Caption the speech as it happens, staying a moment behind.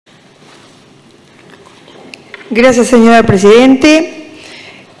Gracias, señora Presidente.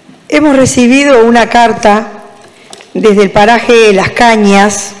 Hemos recibido una carta desde el paraje Las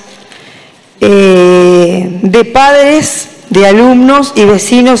Cañas de padres, de alumnos y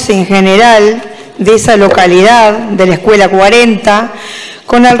vecinos en general de esa localidad, de la Escuela 40,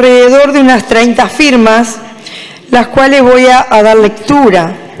 con alrededor de unas 30 firmas, las cuales voy a dar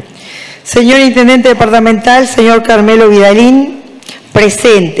lectura. Señor Intendente Departamental, señor Carmelo Vidalín,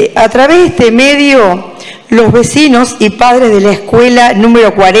 presente. A través de este medio, los vecinos y padres de la escuela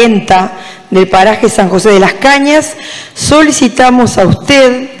número 40 del paraje San José de las Cañas, solicitamos a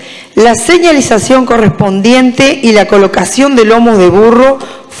usted la señalización correspondiente y la colocación de lomos de burro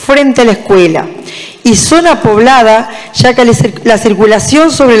frente a la escuela y zona poblada, ya que la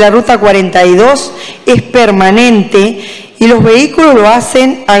circulación sobre la ruta 42 es permanente y los vehículos lo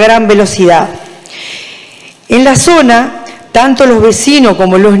hacen a gran velocidad. En la zona, tanto los vecinos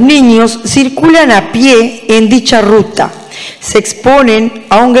como los niños circulan a pie en dicha ruta. Se exponen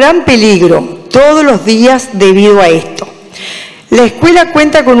a un gran peligro todos los días debido a esto. La escuela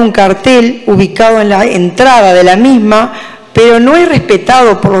cuenta con un cartel ubicado en la entrada de la misma, pero no es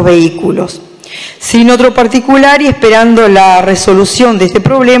respetado por los vehículos. Sin otro particular y esperando la resolución de este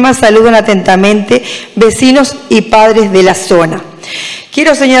problema, saludan atentamente vecinos y padres de la zona.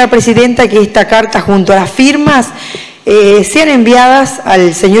 Quiero, señora Presidenta, que esta carta junto a las firmas sean enviadas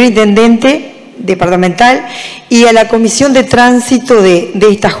al señor Intendente Departamental y a la Comisión de Tránsito de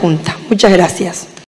esta Junta. Muchas gracias.